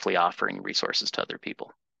connections and hopefully offering resources to other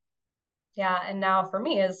people. Yeah, and now for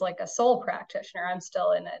me as like a sole practitioner, I'm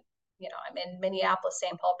still in it. You know, I'm in Minneapolis,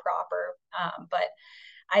 St. Paul proper, but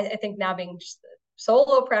I think now being just a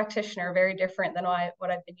solo practitioner, very different than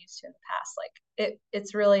what I've been used to in the past. Like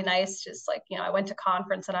it's really nice. Just like, you know, I went to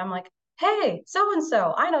conference and I'm like, hey, so and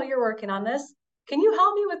so, I know you're working on this. Can you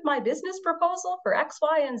help me with my business proposal for X,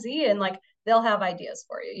 Y, and Z? And like they'll have ideas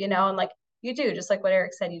for you, you know, and like you do, just like what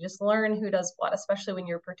Eric said, you just learn who does what, especially when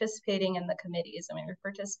you're participating in the committees. I mean, you're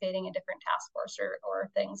participating in different task force or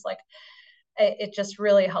things like it just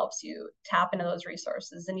really helps you tap into those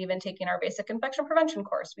resources. And even taking our basic infection prevention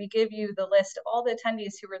course, we give you the list of all the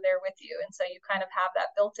attendees who were there with you. And so you kind of have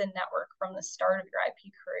that built-in network from the start of your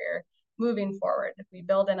IP career moving forward. We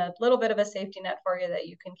build in a little bit of a safety net for you that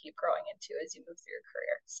you can keep growing into as you move through your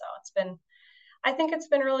career. So I think it's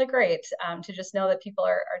been really great to just know that people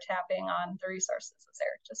are tapping on the resources, as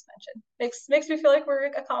Eric just mentioned. Makes me feel like we're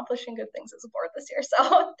accomplishing good things as a board this year.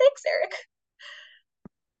 So thanks, Eric.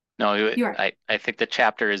 No, I think the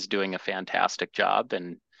chapter is doing a fantastic job.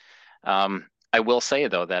 And I will say,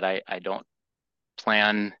 though, that I don't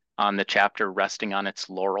plan on the chapter resting on its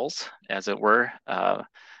laurels, as it were.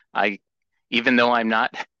 Even though I'm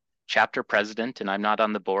not chapter president and I'm not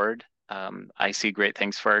on the board, I see great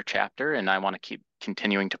things for our chapter, and I want to keep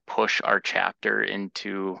continuing to push our chapter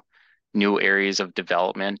into new areas of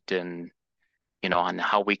development and, you know, on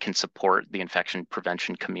how we can support the infection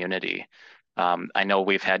prevention community. I know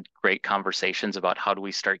we've had great conversations about how do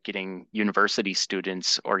we start getting university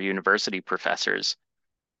students or university professors,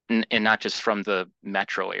 and not just from the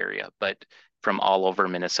metro area, but from all over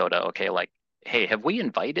Minnesota. Okay, like, hey, have we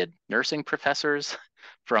invited nursing professors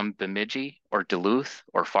from Bemidji or Duluth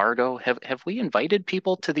or Fargo? Have we invited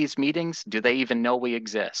people to these meetings? Do they even know we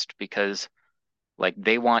exist? Because like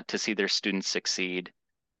they want to see their students succeed.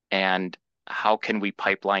 And how can we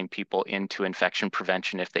pipeline people into infection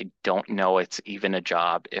prevention if they don't know it's even a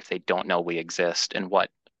job, if they don't know we exist and what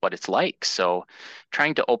it's like? So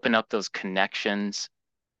trying to open up those connections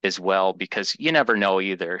as well, because you never know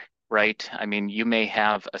either, right? I mean, you may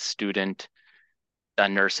have a student, a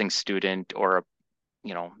nursing student, or a,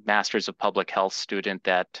 you know, master's of public health student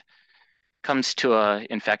that comes to a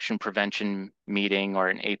infection prevention meeting or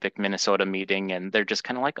an APIC Minnesota meeting, and they're just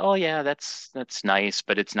kind of like, oh yeah, that's nice,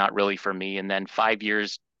 but it's not really for me. And then 5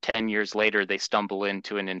 years 10 years later, they stumble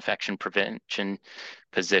into an infection prevention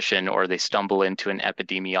position or they stumble into an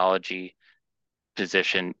epidemiology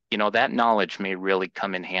position, that knowledge may really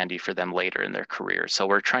come in handy for them later in their career. So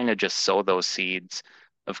we're trying to just sow those seeds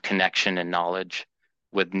of connection and knowledge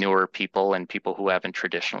with newer people and people who haven't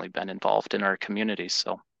traditionally been involved in our communities.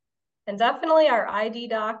 So. And definitely our ID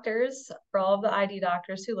doctors, for all of the ID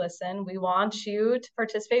doctors who listen, we want you to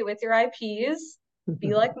participate with your IPs.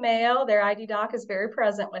 Be like Mayo, their ID doc is very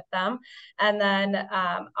present with them. And then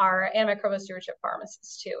our antimicrobial stewardship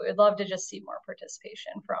pharmacists too. We'd love to just see more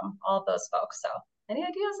participation from all of those folks. So any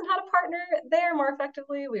ideas on how to partner there more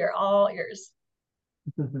effectively? We are all ears.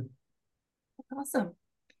 Awesome.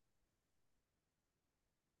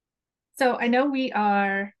 So I know we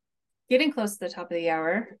are getting close to the top of the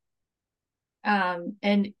hour.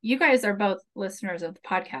 And you guys are both listeners of the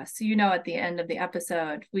podcast. So, at the end of the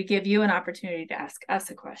episode, we give you an opportunity to ask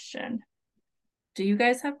us a question. Do you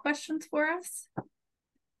guys have questions for us?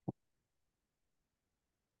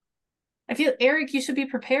 I feel, Eric, you should be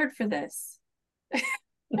prepared for this.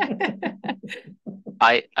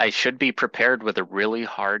 I should be prepared with a really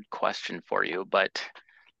hard question for you, but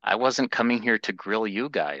I wasn't coming here to grill you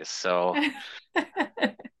guys, so.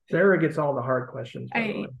 Sarah gets all the hard questions.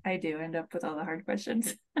 I do end up with all the hard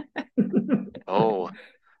questions. Oh,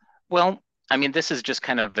 well, I mean, this is just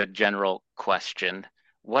kind of a general question.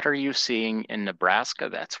 What are you seeing in Nebraska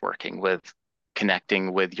that's working with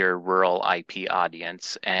connecting with your rural IP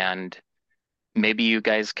audience? And maybe you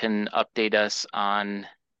guys can update us on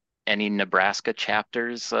any Nebraska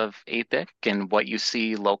chapters of APIC and what you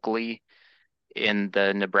see locally in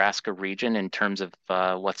the Nebraska region in terms of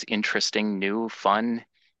what's interesting, new, fun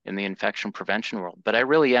in the infection prevention world. But I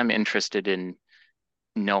really am interested in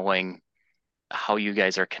knowing how you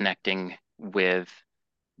guys are connecting with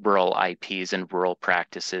rural IPs and rural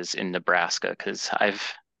practices in Nebraska, because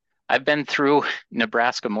I've been through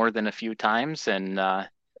Nebraska more than a few times, and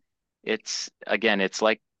it's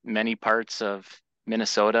like many parts of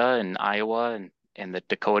Minnesota and Iowa and the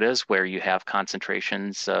Dakotas where you have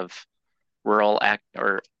concentrations of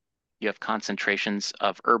you have concentrations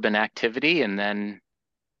of urban activity and then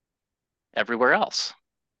everywhere else.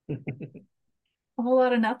 A whole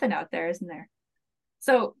lot of nothing out there, isn't there?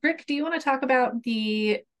 So, Rick, do you want to talk about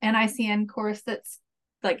the NICN course that's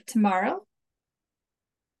like tomorrow?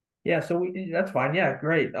 Yeah, so that's fine. Yeah,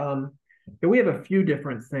 great. We have a few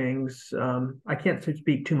different things. I can't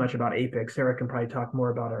speak too much about APIC. Sarah can probably talk more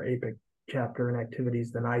about our APIC chapter and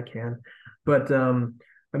activities than I can. But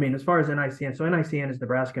I mean, as far as NICN, so NICN is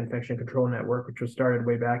Nebraska Infection Control Network, which was started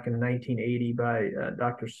way back in 1980 by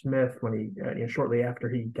Dr. Smith when he, shortly after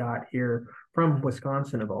he got here from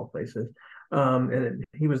Wisconsin, of all places. And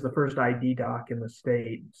he was the first ID doc in the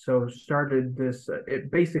state. So started this, it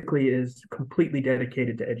basically is completely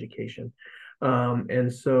dedicated to education.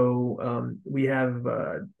 And so we have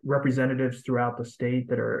representatives throughout the state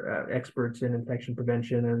that are experts in infection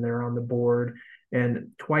prevention, and they're on the board. And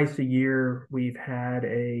twice a year, we've had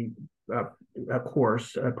a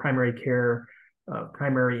course, a primary care,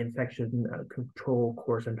 primary infection control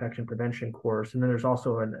course, infection prevention course. And then there's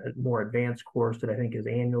also a more advanced course that I think is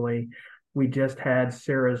annually. We just had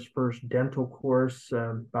Sarah's first dental course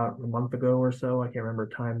about a month ago or so. I can't remember,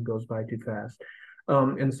 time goes by too fast.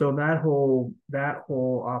 And so that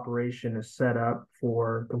whole operation is set up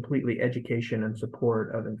for completely education and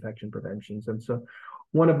support of infection preventions. And so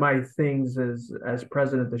one of my things as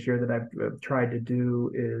president this year that I've tried to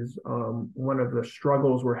do is one of the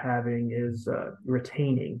struggles we're having is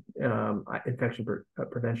retaining infection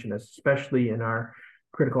preventionists, especially in our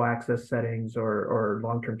critical access settings or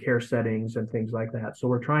long-term care settings and things like that. So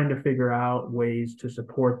we're trying to figure out ways to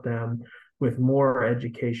support them with more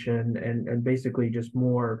education and basically just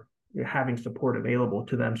more having support available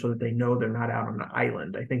to them so that they know they're not out on an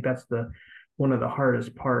island. I think that's one of the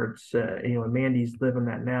hardest parts. And Mandy's living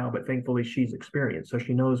that now, but thankfully she's experienced, so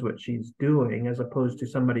she knows what she's doing, as opposed to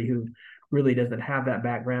somebody who really doesn't have that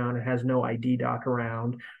background and has no ID doc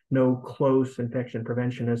around, no close infection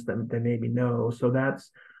preventionist that they maybe know. So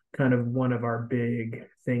that's kind of one of our big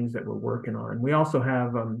things that we're working on. We also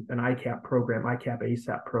have an ICAP program, ICAP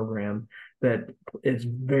ASAP program, that is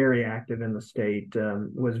very active in the state,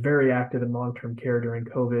 was very active in long-term care during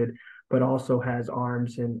COVID, but also has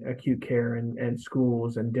arms in acute care and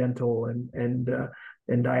schools and dental and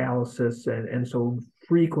dialysis. And so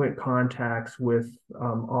frequent contacts with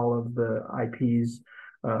all of the IPs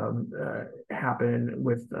happen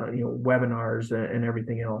with webinars and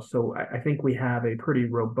everything else. So I think we have a pretty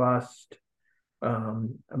robust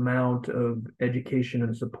amount of education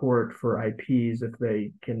and support for IPs if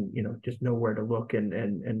they can just know where to look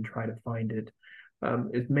and try to find it.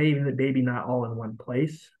 It's maybe not all in one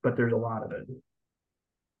place, but there's a lot of it.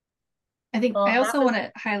 I think Well, I that also was want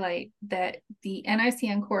to highlight that the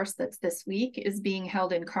NICN course that's this week is being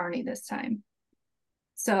held in Kearney this time.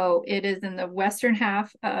 So it is in the western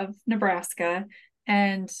half of Nebraska.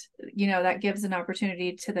 And, that gives an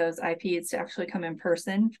opportunity to those IPs to actually come in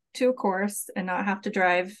person to a course and not have to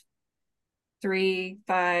drive 3,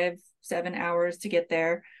 5, 7 hours to get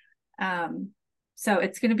there. So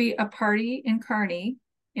it's going to be a party in Kearney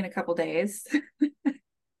in a couple days.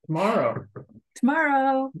 Tomorrow.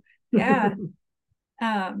 Yeah.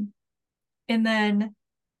 And then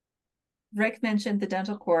Rick mentioned the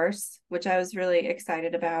dental course, which I was really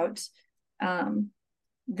excited about,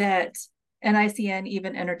 that NICN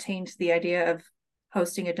even entertained the idea of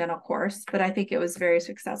hosting a dental course, but I think it was very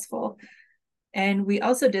successful. And we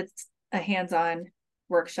also did a hands-on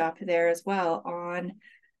workshop there as well on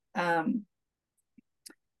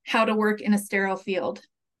how to work in a sterile field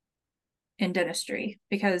in dentistry,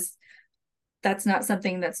 because that's not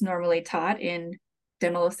something that's normally taught in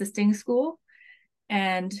dental assisting school.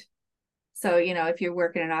 And so, if you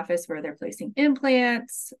work in an office where they're placing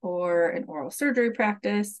implants or an oral surgery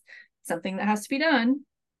practice, something that has to be done,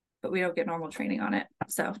 but we don't get normal training on it.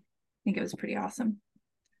 So I think it was pretty awesome.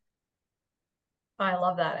 I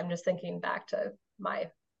love that. I'm just thinking back to my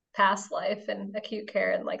past life in acute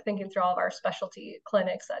care and like thinking through all of our specialty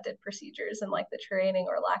clinics that did procedures and like the training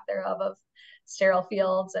or lack thereof of sterile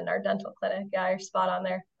fields and our dental clinic. Yeah, you're spot on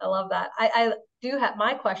there. I love that. I do have,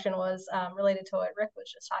 my question was related to what Rick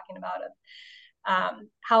was just talking about of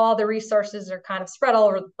how all the resources are kind of spread all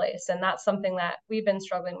over the place. And that's something that we've been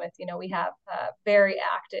struggling with. We have a very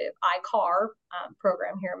active ICAR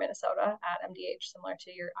program here in Minnesota at MDH, similar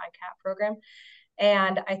to your ICAP program.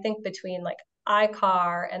 And I think between like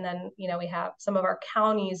ICAR and then, we have some of our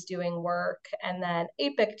counties doing work and then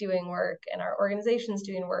APIC doing work and our organizations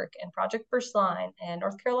doing work and Project First Line and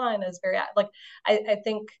North Carolina is very, like, I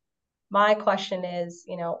think my question is,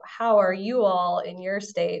 how are you all in your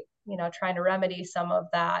state, trying to remedy some of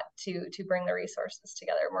that to bring the resources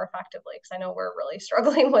together more effectively? Because I know we're really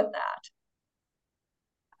struggling with that.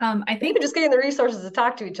 I think even just getting the resources to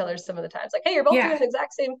talk to each other some of the times, like, hey, you're both doing the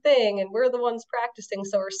exact same thing and we're the ones practicing,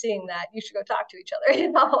 so we're seeing that you should go talk to each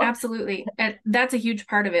other. Absolutely. And that's a huge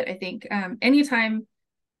part of it. I think anytime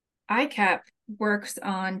ICAP works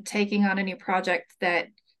on taking on a new project that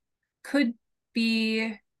could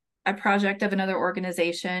be a project of another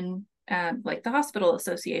organization, like the hospital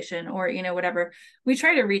association or whatever, we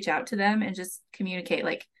try to reach out to them and just communicate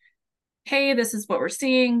like, hey, this is what we're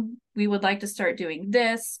seeing. We would like to start doing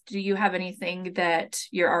this. Do you have anything that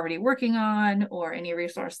you're already working on or any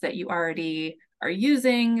resource that you already are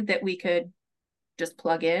using that we could just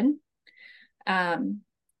plug in?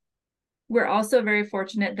 We're also very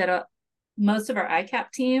fortunate that most of our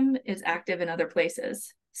ICAP team is active in other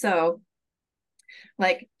places. So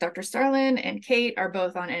like Dr. Starlin and Kate are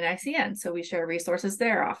both on NICN, so we share resources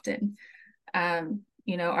there often.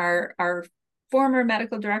 Our former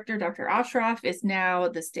medical director, Dr. Ashraf, is now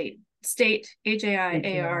the state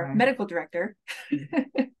HAI-AR medical director.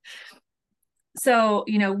 So,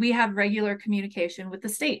 we have regular communication with the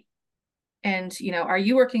state. And, are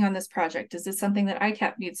you working on this project? Is this something that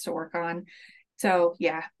ICAP needs to work on? So,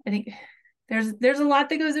 yeah, I think there's a lot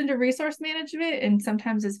that goes into resource management and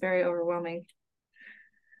sometimes it's very overwhelming.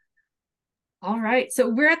 All right, so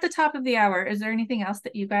we're at the top of the hour. Is there anything else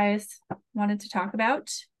that you guys wanted to talk about?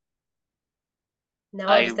 No,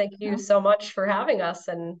 just thank you so much for having us.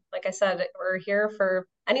 And like I said, we're here for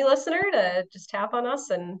any listener to just tap on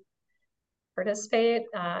us and participate,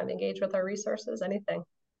 engage with our resources, anything.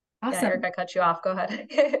 Awesome. Yeah, Eric, I cut you off. Go ahead.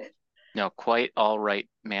 No, quite all right,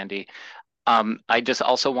 Mandy. I just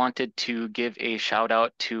also wanted to give a shout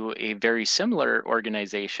out to a very similar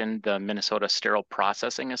organization, the Minnesota Sterile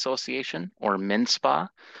Processing Association, or MINSPA.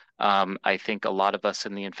 I think a lot of us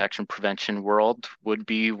in the infection prevention world would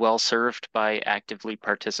be well served by actively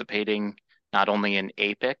participating not only in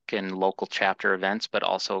APIC and local chapter events, but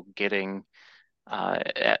also getting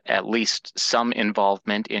at least some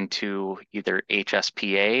involvement into either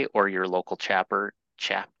HSPA or your local chapter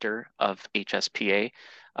of HSPA.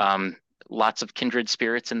 Lots of kindred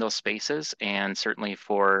spirits in those spaces, and certainly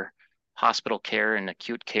for hospital care and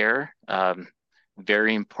acute care,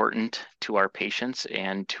 very important to our patients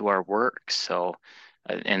and to our work. So,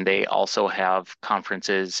 and they also have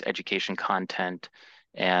conferences, education content,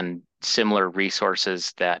 and similar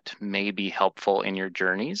resources that may be helpful in your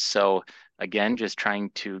journeys. So again, just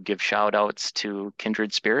trying to give shout outs to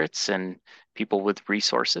kindred spirits and people with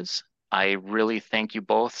resources. I really thank you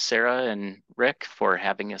both, Sarah and Rick, for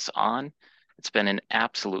having us on. It's been an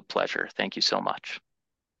absolute pleasure. Thank you so much.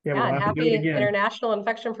 Yeah, Yeah, we'll and have to do it happy again. International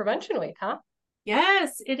Infection Prevention Week, huh?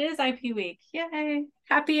 Yes, it is IP week. Yay.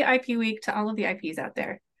 Happy IP week to all of the IPs out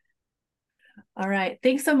there. All right.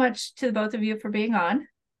 Thanks so much to the both of you for being on.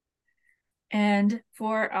 And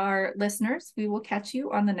for our listeners, we will catch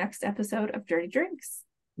you on the next episode of Dirty Drinks.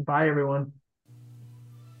 Bye, everyone.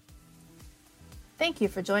 Thank you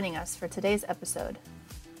for joining us for today's episode.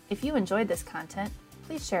 If you enjoyed this content,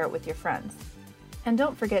 please share it with your friends. And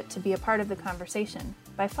don't forget to be a part of the conversation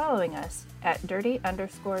by following us at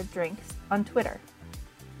dirty_drinks on Twitter.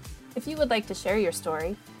 If you would like to share your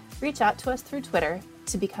story, reach out to us through Twitter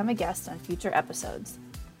to become a guest on future episodes.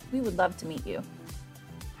 We would love to meet you.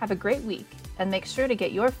 Have a great week and make sure to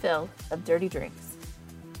get your fill of dirty drinks.